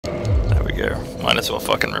go. Might as well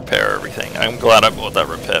fucking repair everything. I'm glad I bought that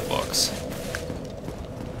repair box.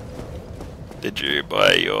 Did you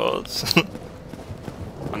buy yours?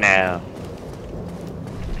 No.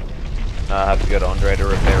 I have to go to Andre to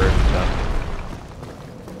repair it.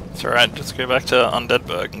 It's alright, just go back to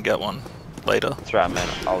Undeadburg and get one later. That's right, man.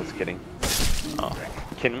 I was kidding. Oh.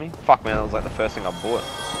 Kidding me? Fuck, man. That was like the first thing I bought.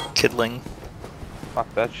 Kiddling.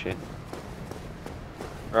 Fuck that shit.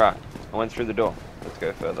 Right. I went through the door. Let's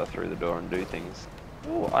go further through the door and do things.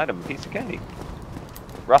 Ooh, item. Piece of candy.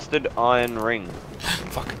 Rusted iron ring.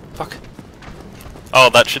 Fuck. Fuck. Oh,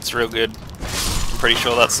 that shit's real good. I'm pretty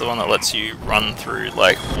sure that's the one that lets you run through,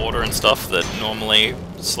 like, water and stuff that normally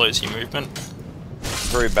slows your movement.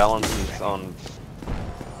 Very balances on...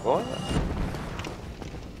 What?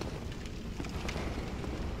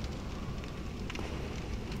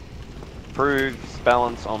 Improves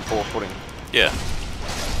balance on poor footing. Yeah.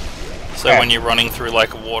 So when you're running through,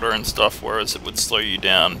 like, water and stuff, whereas it would slow you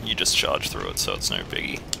down, you just charge through it, so it's no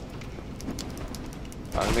biggie.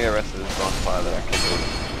 I'm gonna be arrested this bonfire that I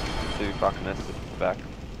killed 2 fucking nested back.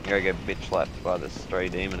 I'm gonna get bitch slapped by this stray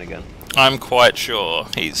demon again. I'm quite sure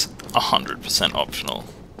he's 100% optional.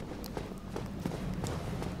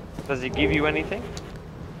 Does he give you anything?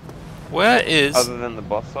 Where is other than the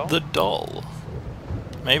boss soul? the doll?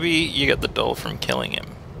 Maybe you get the doll from killing him.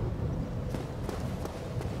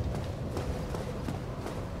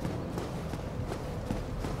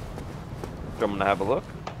 Do you want me to have a look?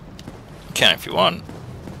 You can if you want.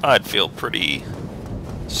 I'd feel pretty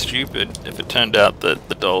stupid if it turned out that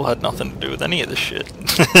the doll had nothing to do with any of this shit.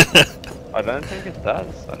 I don't think it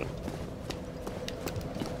does.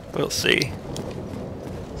 We'll see.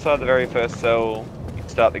 So the very first cell you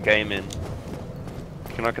start the game in.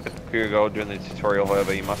 You cannot get the pure gold during the tutorial,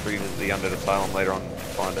 however, you must revisit the Undead Asylum later on to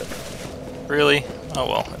find it. Really? Oh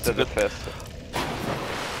well, it's So a good... First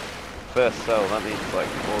cell, that means like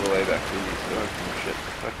all the way back to the storage and shit.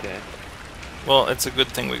 Okay. Well, it's a good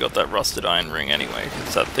thing we got that rusted iron ring anyway,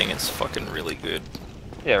 because that thing is fucking really good.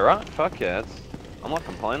 Yeah, right? Fuck yeah, I'm not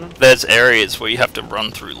complaining. There's areas where you have to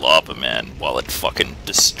run through lava, man, while it fucking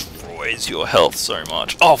destroys your health so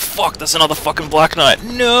much. Oh fuck, there's another fucking Black Knight.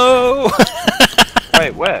 No!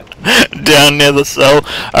 Wait, where? Down near the cell.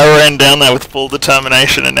 I ran down there with full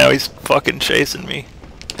determination and now he's fucking chasing me.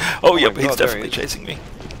 Oh yep, he's definitely chasing me.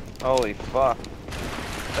 Holy fuck.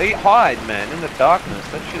 They hide, man, in the darkness.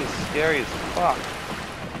 That shit is scary as fuck.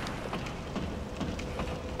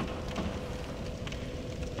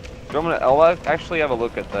 Do you want me to... I'll actually have a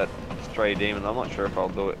look at that stray demon. I'm not sure if I'll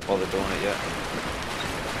do it while they're doing it yet.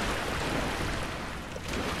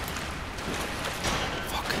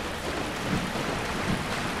 Fuck.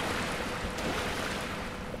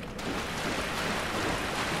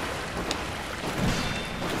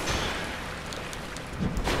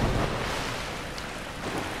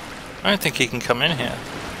 I don't think he can come in here.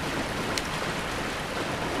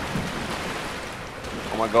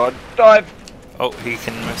 Oh my god. Dive! Oh, he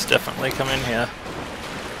can most definitely come in here.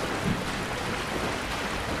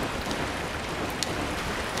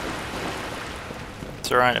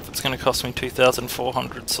 It's alright, if it's going to cost me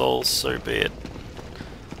 2,400 souls, so be it.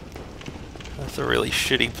 That's a really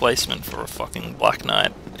shitty placement for a fucking Black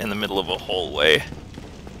Knight in the middle of a hallway.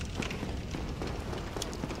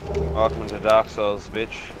 Welcome to Dark Souls,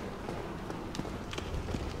 bitch.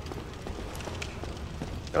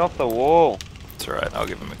 Get off the wall. It's alright, I'll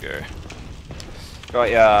give him a go. Got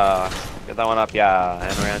ya. Get that one up ya.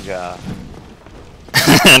 And around ya.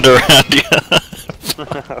 And around ya.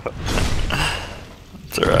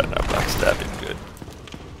 It's alright, I backstabbed him good.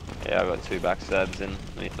 Yeah, I got 2 backstabs in.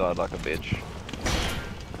 And he died like a bitch.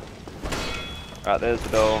 Right, there's the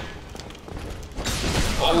door.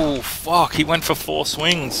 Oh fuck, he went for 4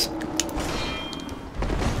 swings.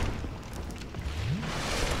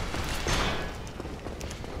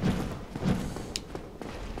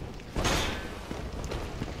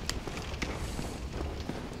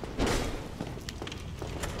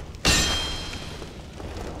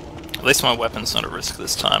 At least my weapon's not at risk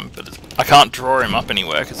this time, but I can't draw him up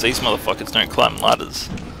anywhere because these motherfuckers don't climb ladders.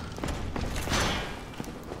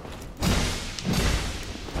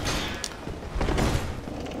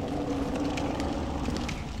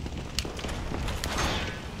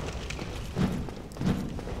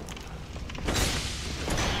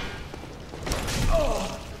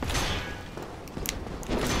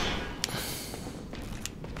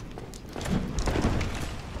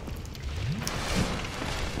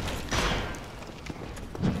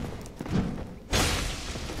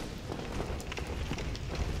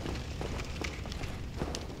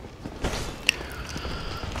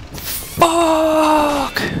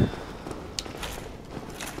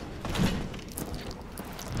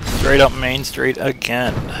 straight up Main Street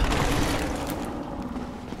again.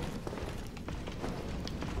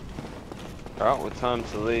 Alright, well, time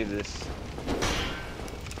to leave this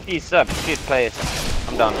piece up shit place.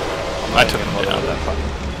 I'm done. I'm I not took even him gonna bother down. with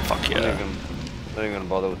that Fuck I'm yeah. not even gonna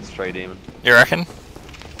bother with the stray demon. You reckon?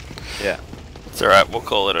 Yeah. It's alright, we'll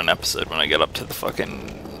call it an episode when I get up to the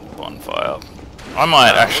fucking bonfire. I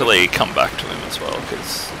might actually come back to him as well,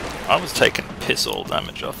 because I was taking piss all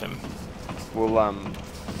damage off him. We'll,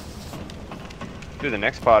 do the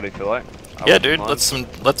next part if you like. Yeah, dude, let's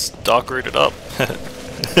Darkroot it up.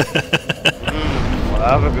 We'll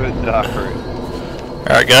have a good Darkroot.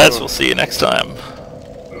 Alright guys, we'll see you next time.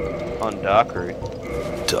 On Darkroot.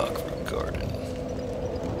 Darkroot Garden.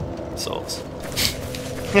 Souls.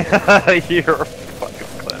 You're a fucking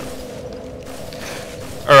clown.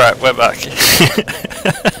 Alright, we're back.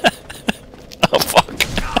 Oh fuck.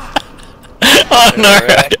 Oh no,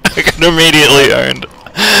 I got immediately owned.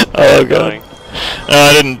 Oh god. No,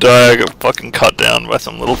 I didn't die, I got fucking cut down by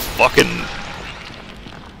some little fucking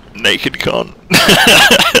naked con.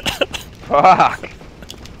 Fuck.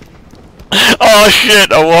 Oh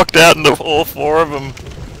shit, I walked out into all four of them.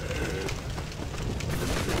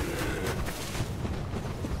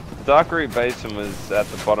 Darkroot Basin was at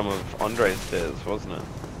the bottom of Andre's stairs, wasn't it?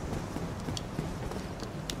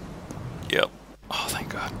 Yep. Oh, thank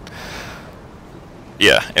god.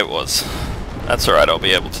 Yeah, it was. That's alright, I'll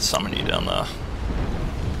be able to summon you down there.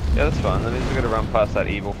 Yeah, that's fine. That means we gotta run past that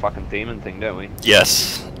evil fucking demon thing, don't we?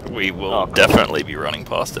 Yes, we will Oh, cool. definitely be running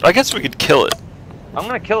past it. I guess we could kill it. I'm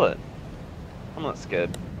gonna kill it. I'm not scared.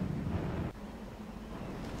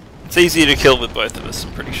 It's easy to kill with both of us,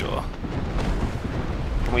 I'm pretty sure.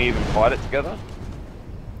 Can we even fight it together?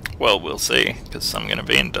 Well, we'll see, because I'm gonna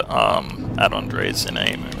be in, at Andre's in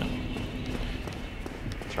a moment.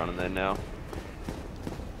 It's running there now.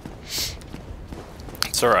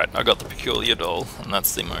 It's alright, I got the peculiar doll, and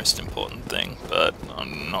that's the most important thing, but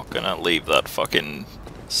I'm not gonna leave that fucking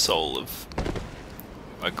soul of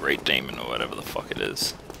a great demon or whatever the fuck it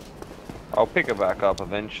is. I'll pick it back up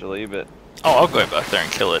eventually, but... Oh, I'll go back there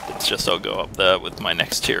and kill it, it's just I'll go up there with my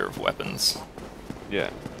next tier of weapons.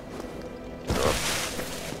 Yeah. Sure.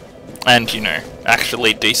 And, you know,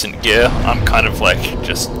 actually decent gear. I'm kind of like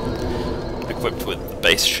just equipped with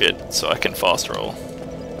base shit so I can fast roll.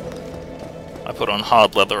 I put on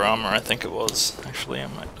hard leather armor, I think it was. Actually, I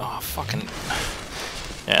might. Oh, fucking.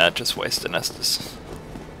 Yeah, just wasted Estus.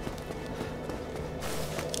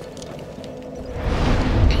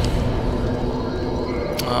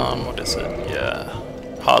 What is it? Yeah.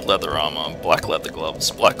 Hard leather armor, black leather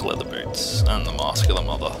gloves, black leather boots, and the Mask of the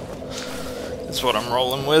Mother. That's what I'm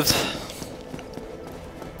rolling with.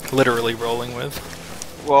 Literally rolling with.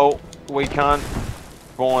 Well, we can't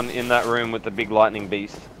spawn in that room with the big lightning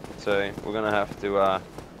beast, so we're gonna have to,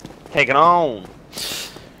 take it on!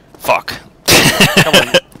 Fuck. Come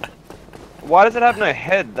on. Why does it have no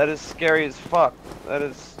head? That is scary as fuck. That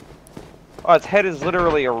is... Oh, its head is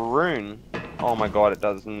literally a rune. Oh my god, it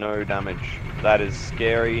does no damage. That is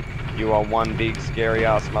scary. You are one big scary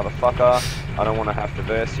ass motherfucker. I don't want to have to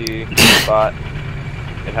verse you, but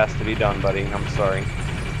it has to be done, buddy. I'm sorry.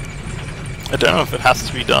 I don't know if it has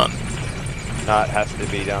to be done. No, it has to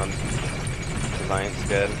be done. Because I ain't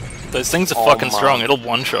scared. Those things are Oh fucking my. strong, it'll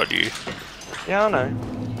one-shot you. Yeah, I know.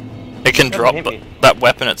 It can Doesn't drop hit me. that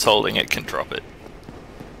weapon it's holding, it can drop it.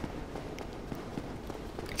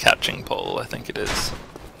 Catching pole, I think it is.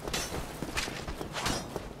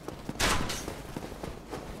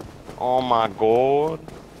 Oh my god.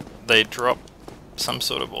 They drop some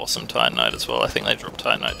sort of awesome Titanite as well. I think they drop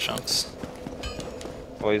Titanite chunks.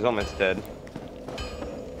 Well, he's almost dead.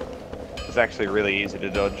 It's actually really easy to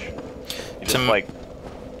dodge. You just like...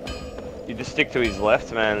 You just stick to his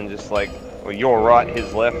left, man, and just like... Well, your right,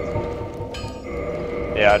 his left.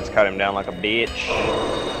 Yeah, I just cut him down like a bitch.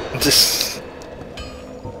 Just...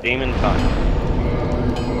 Demon time.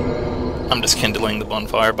 I'm just kindling the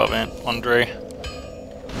bonfire above Andre.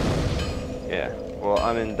 Yeah, well,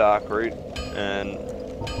 I'm in Darkroot, and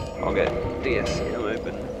I'll get DSM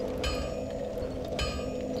open.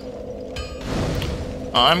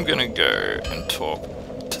 I'm gonna go and talk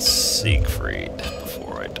to Siegfried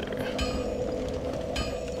before I do.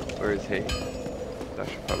 Where is he? I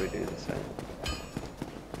should probably do the same.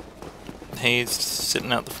 He's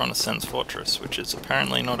sitting out the front of Sen's Fortress, which is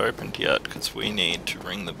apparently not opened yet, because we need to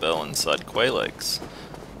ring the bell inside Quay Lakes.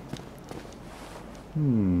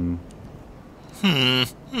 Well,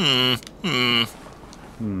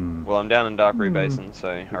 I'm down in Darkroot Basin,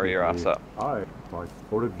 so hurry your ass up.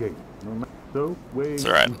 It's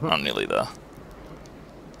alright, I'm nearly there.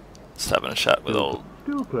 Just having a chat with old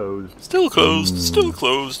Still closed. Still closed. Still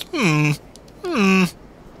closed.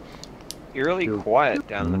 Eerily quiet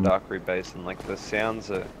down in the Darkroot Basin. Like the sounds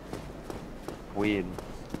are weird.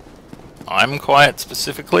 I'm quiet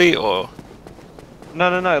specifically, or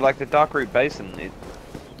No. Like the Darkroot Basin,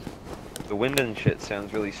 the wind and shit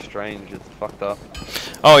sounds really strange. It's fucked up.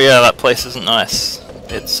 oh yeah, that place isn't nice.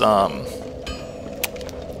 It's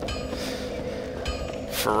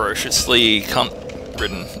ferociously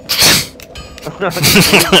cunt-ridden.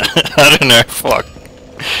 I don't know. Fuck.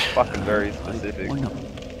 Fucking very specific.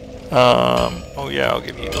 Oh yeah, I'll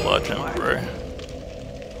give you the large ammo, bro.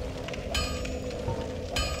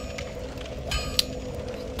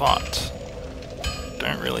 But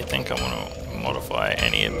don't really think I want to modify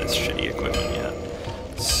any of this shitty equipment yet.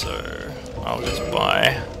 So I'll just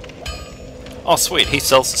buy. Oh sweet, he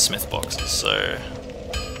sells the smith boxes, so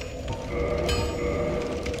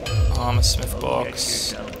armor smith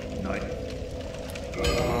box.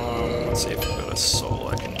 Let's see if we've got a soul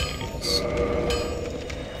I can use.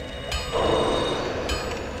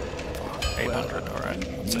 800, alright,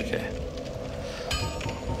 it's okay.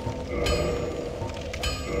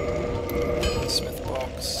 Smith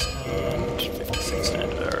box and 56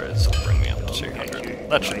 standard arrows will bring me up to 200.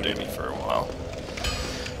 That should do me for a while.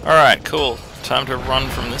 Alright, cool. Time to run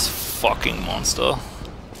from this fucking monster.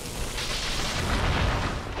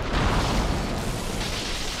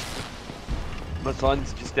 My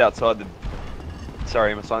sign's just outside the.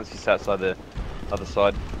 Sorry, my sign's just outside the other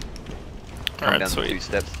side. Alright, Down sweet. 2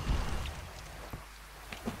 steps.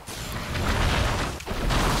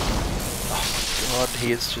 God,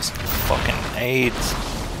 he is just fucking AIDS.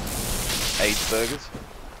 AIDS burgers.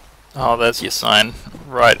 Oh, there's your sign.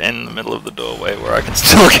 Right in the middle of the doorway where I can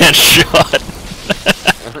still get shot.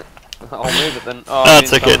 I'll move it then. Oh, No,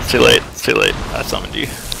 it's okay, it's too late. It's too late. I summoned you.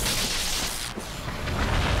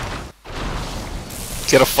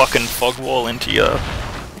 Get a fucking fog wall into your...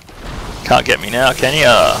 Can't get me now, can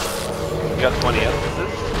ya? You got 20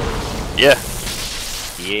 essences? Yeah.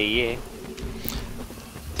 Yeah.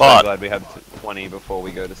 But... I'm glad we had 20 before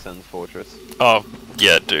we go to Sen's Fortress. Oh,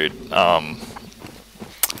 yeah, dude. Oh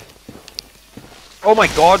my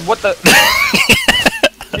god, what the...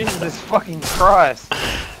 Jesus fucking Christ.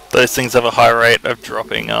 Those things have a high rate of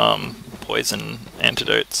dropping, poison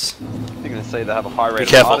antidotes. You're gonna say they have a high rate of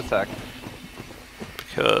careful. heart attack.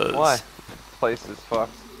 Because... Why? This place is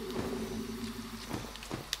fucked.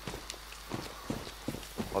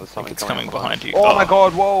 Oh, there's something It's coming behind you. Oh my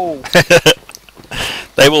god, whoa!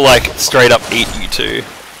 They will, like, straight up eat you too.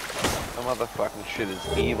 That motherfucking shit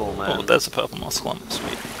is evil, man. Oh, there's a purple moss clump.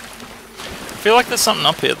 Sweet. I feel like there's something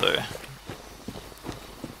up here, though.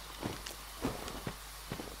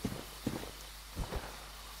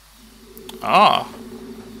 Ah.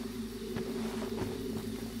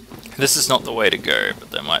 This is not the way to go, but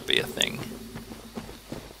there might be a thing.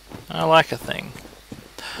 I like a thing.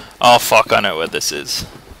 Oh fuck, I know where this is.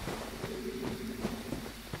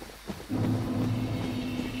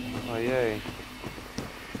 Oh yay.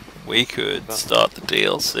 We could start the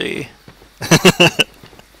DLC.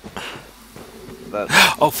 That...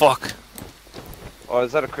 Oh fuck. Oh,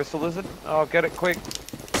 is that a crystal lizard? Oh, get it quick.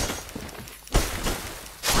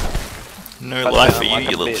 No Cut life down for you, like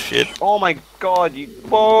a you little bitch. shit. Oh my god, you...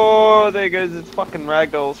 Whoa, there goes its fucking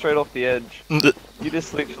ragdoll straight off the edge. You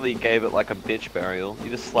just literally gave it like a bitch burial. You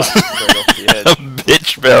just slapped it straight off the edge. A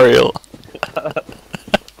bitch burial.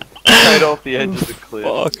 Straight off the edge of the cliff.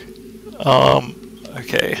 Fuck.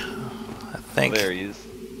 Okay. I think There he is.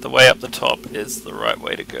 the way up the top is the right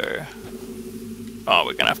way to go. Oh,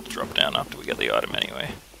 we're gonna have to drop down after we get the item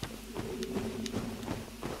anyway.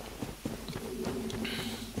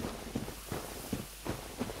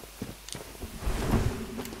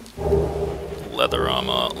 Leather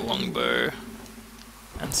armor, longbow,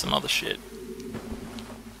 and some other shit.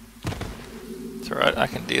 It's alright, I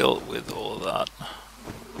can deal with all of that.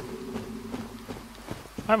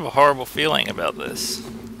 I have a horrible feeling about this.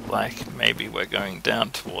 Like, maybe we're going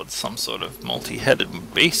down towards some sort of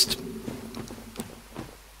multi-headed beast.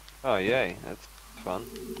 Oh yay, that's fun.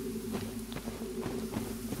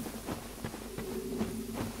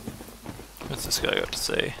 What's this guy got to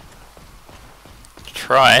say?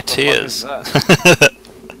 Try tears. I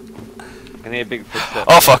can hear big footsteps.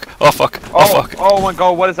 Oh fuck! Oh fuck! Oh fuck! Oh my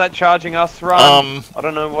god, what is that charging us? Run! I I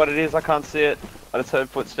don't know what it is, I can't see it. I just heard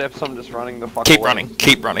footsteps, I'm just running the fuck keep away. running,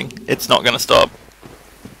 keep running. It's not gonna stop.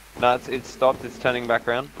 No, it's stopped, it's turning back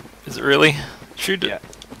around. Is it really? Shoot it. Yeah.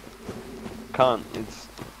 Can't, it's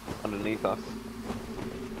underneath us.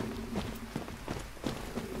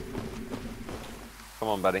 Come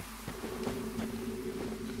on, buddy.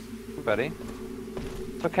 Buddy.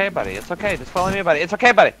 It's okay, buddy. It's okay. Just follow me, buddy. It's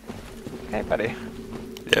okay, buddy. Okay, buddy.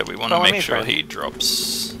 Yeah, we want to make sure he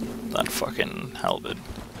drops that fucking halberd.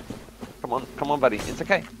 Come on, buddy. It's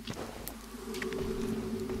okay.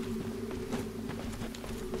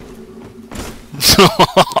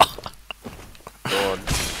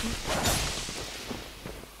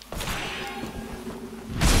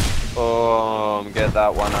 God. Get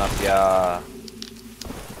that one up, yeah.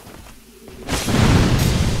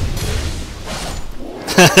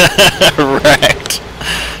 Wrecked.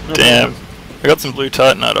 Damn. I got some blue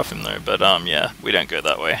titanite off him though, but yeah, we don't go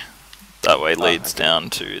that way. That way leads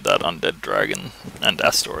down to that undead dragon and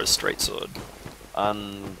Astora's straight sword.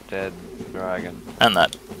 Undead dragon. And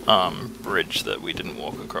that bridge that we didn't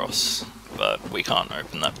walk across, but we can't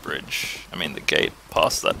open that bridge. I mean the gate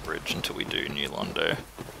past that bridge until we do New Londo.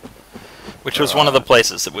 Which was one of the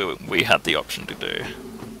places that we had the option to do,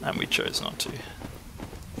 and we chose not to.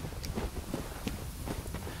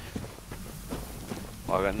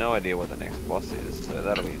 Well, I've got no idea what the next boss is, so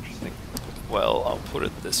that'll be interesting. Well, I'll put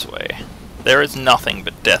it this way. There is nothing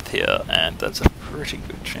but death here, and there's a pretty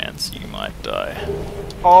good chance you might die.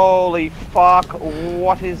 Holy fuck,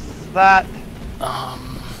 what is that?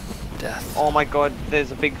 Death. Oh my god,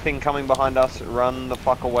 there's a big thing coming behind us. Run the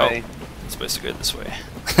fuck away. Oh, it's supposed to go this way.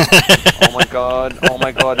 Oh my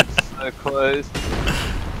god, it's so close.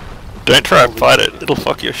 Don't try and fight it, it'll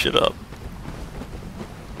fuck your shit up.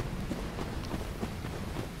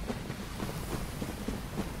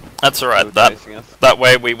 That's alright, that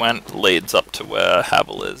way we went leads up to where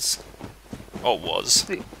Havel is. Or was.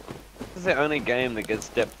 This is the only game that gets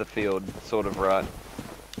depth of field sort of right.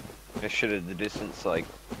 I should have the distance like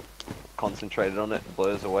concentrated on it,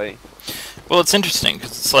 blurs away. Well, it's interesting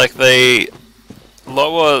because it's like they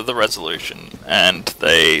lower the resolution and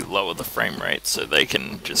they lower the frame rate so they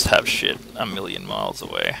can just have shit a million miles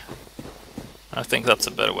away. I think that's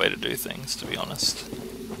a better way to do things, to be honest.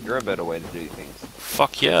 You're a better way to do things.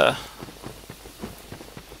 Fuck yeah.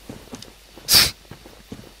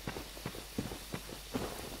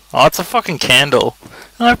 Oh, it's a fucking candle.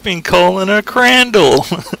 I've been calling her Crandall.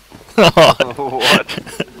 What?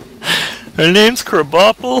 Her name's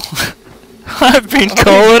Crabapple. I've been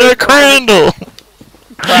calling her Crandall.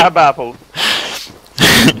 Crabapple.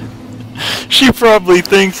 She probably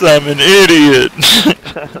thinks I'm an idiot.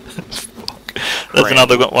 There's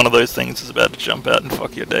another one of those things that's about to jump out and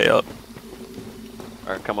fuck your day up.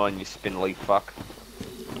 Alright, come on, you spindly fuck.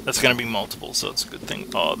 There's gonna be multiple, so it's a good thing.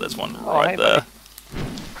 Oh, there's one right there.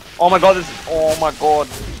 Buddy. Oh my god, oh my god.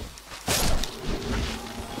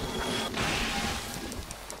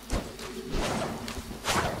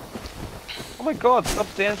 Oh my god, stop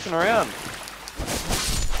dancing around.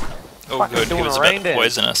 Oh good, he was about to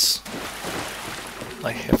poison us.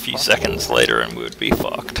 Like a few seconds later and we would be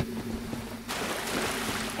fucked.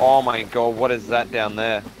 Oh my god, what is that down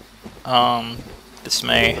there?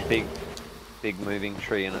 Dismay. Big moving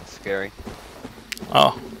tree and it's scary.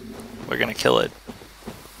 Oh, we're gonna kill it.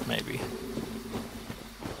 Maybe.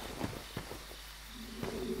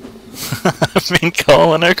 I've been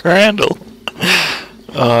calling her Crandall.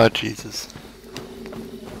 Oh, Jesus.